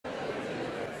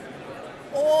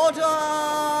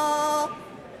Order!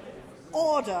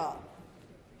 Order!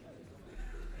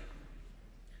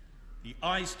 The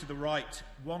ayes to the right,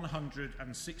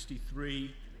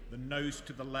 163. The noes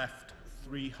to the left,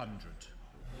 300.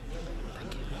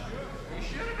 Thank you.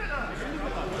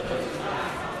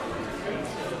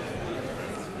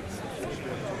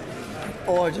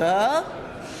 Order.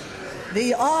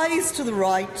 The ayes to the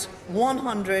right,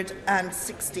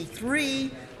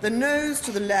 163. The noes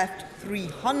to the left,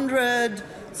 300.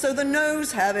 So the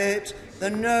noes have it. The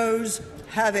noes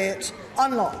have it.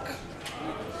 Unlock.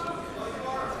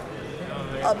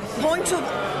 A point of order,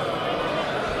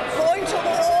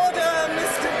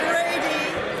 Mr. Grady.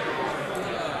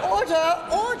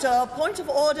 Order. Point of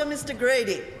order, Mr.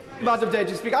 Grady. Madam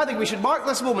Deputy Speaker, I think we should mark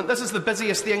this moment. This is the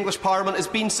busiest the English Parliament has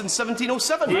been since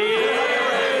 1707.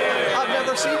 I've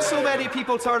never seen so many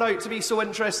people turn out to be so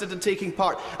interested in taking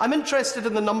part. I'm interested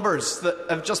in the numbers that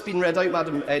have just been read out,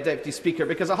 Madam Deputy Speaker,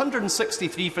 because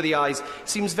 163 for the ayes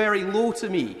seems very low to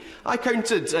me. I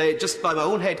counted, just by my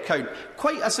own head count,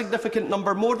 quite a significant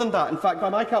number more than that. In fact, by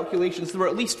my calculations, there were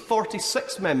at least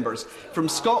 46 members from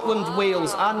Scotland,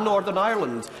 Wales and Northern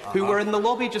Ireland who were in the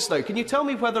lobby just now. Can you tell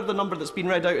me whether the number that's been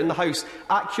read out in the House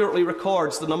accurately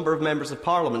records the number of members of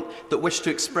Parliament that wish to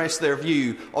express their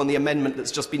view on the amendment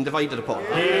that's just been divided upon?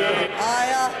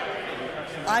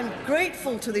 I'm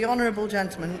grateful to the honourable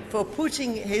gentleman for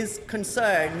putting his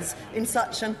concerns in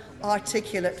such an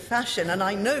articulate fashion, and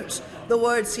I note the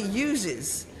words he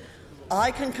uses.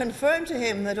 I can confirm to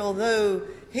him that although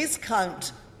his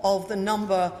count of the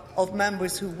number of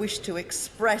members who wish to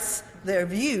express their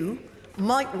view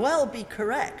might well be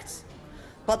correct,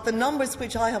 but the numbers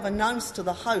which I have announced to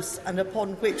the House and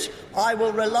upon which I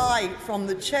will rely from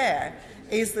the Chair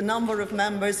is the number of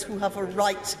members who have a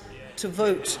right to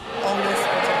vote on this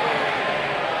particular.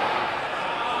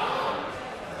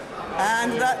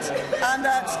 And that,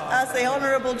 as the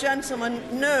honourable gentleman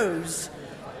knows,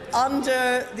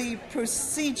 under the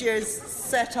procedures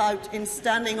set out in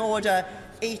Standing Order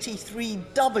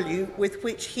 83W, with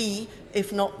which he,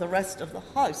 if not the rest of the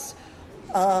House,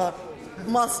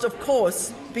 must of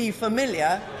course be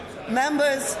familiar,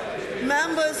 members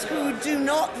who do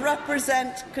not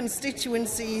represent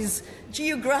constituencies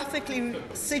geographically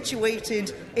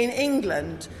situated in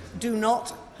England do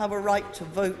not have a right to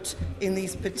vote in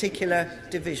these particular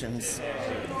divisions.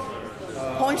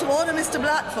 Point of order, Mr.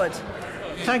 Blackford.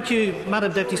 Thank you,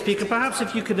 Madam Deputy Speaker. Perhaps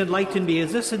if you could enlighten me,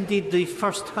 is this indeed the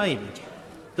first time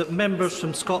that members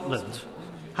from Scotland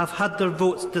have had their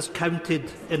votes discounted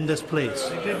in this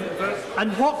place?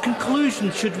 And what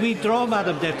conclusions should we draw,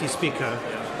 Madam Deputy Speaker,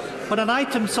 when an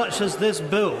item such as this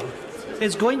bill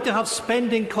is going to have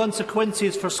spending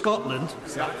consequences for Scotland,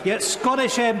 yet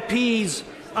Scottish MPs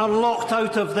are locked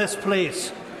out of this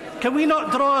place? Can we not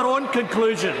draw our own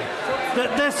conclusion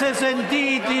that this is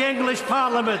indeed the English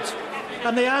Parliament?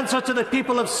 And the answer to the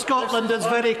people of Scotland is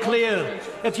very clear.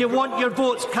 If you want your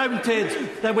votes counted,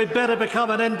 then we'd better become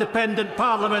an independent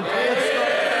Parliament.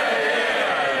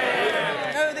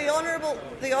 No,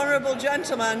 the honourable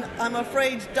gentleman, I'm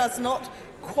afraid, does not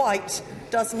quite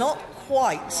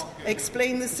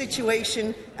explain the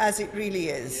situation as it really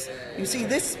is. You see,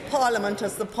 this Parliament,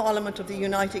 as the Parliament of the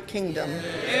United Kingdom,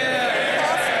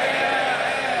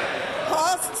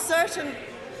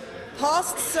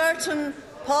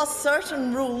 passed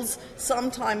certain rules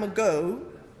some time ago,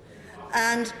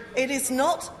 and it is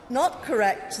not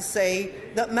correct to say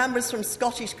that members from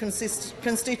Scottish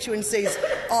constituencies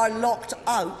are locked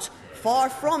out.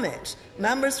 Far from it.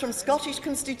 Members from Scottish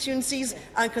constituencies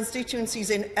and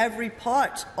constituencies in every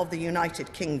part of the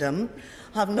United Kingdom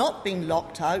have not been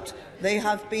locked out. They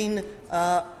have been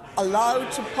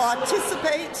allowed to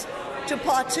participate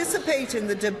in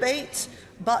the debate,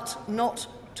 but not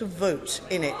to vote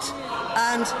in it.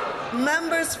 And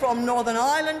members from Northern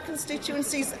Ireland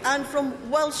constituencies and from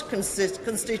Welsh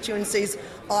constituencies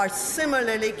are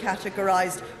similarly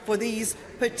categorised for these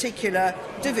particular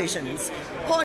divisions.